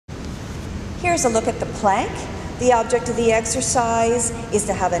Here's a look at the plank. The object of the exercise is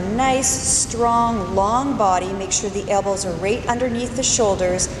to have a nice, strong, long body. Make sure the elbows are right underneath the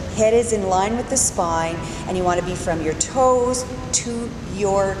shoulders, head is in line with the spine, and you want to be from your toes to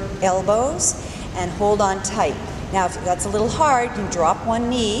your elbows, and hold on tight. Now, if that's a little hard, you can drop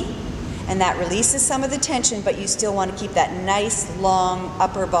one knee, and that releases some of the tension, but you still want to keep that nice, long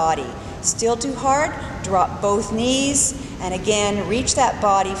upper body. Still too hard, drop both knees, and again, reach that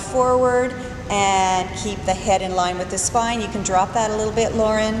body forward, and keep the head in line with the spine. You can drop that a little bit,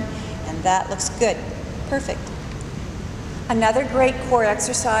 Lauren, and that looks good. Perfect. Another great core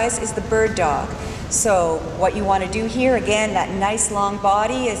exercise is the bird dog. So what you want to do here, again, that nice long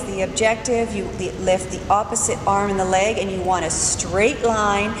body is the objective. You lift the opposite arm and the leg, and you want a straight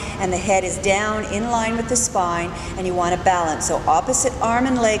line, and the head is down in line with the spine, and you want to balance. So opposite arm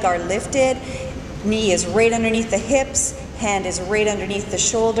and leg are lifted, knee is right underneath the hips, hand is right underneath the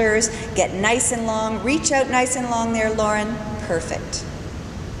shoulders. Get nice and long. Reach out nice and long there, Lauren. Perfect.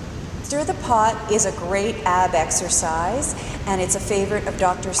 Stir the pot is a great ab exercise, and it's a favorite of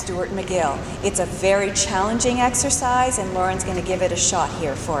Dr. Stuart McGill. It's a very challenging exercise, and Lauren's going to give it a shot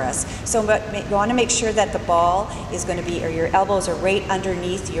here for us. So you want to make sure that the ball is going to be, or your elbows are right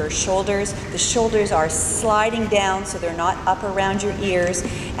underneath your shoulders. The shoulders are sliding down so they're not up around your ears,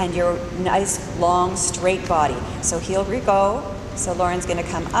 and your nice, long, straight body. So here we go. So Lauren's going to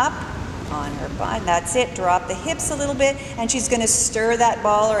come up on her body. That's it. Drop the hips a little bit, and she's going to stir that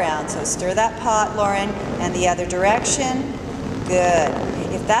ball around. So stir that pot, Lauren, and the other direction. Good.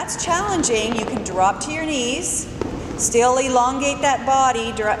 If that's challenging, you can drop to your knees. Still elongate that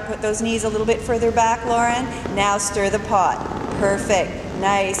body. Put those knees a little bit further back, Lauren. Now stir the pot. Perfect.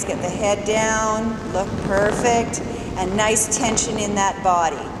 Nice. Get the head down. Look perfect. And nice tension in that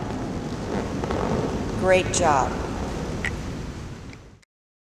body. Great job.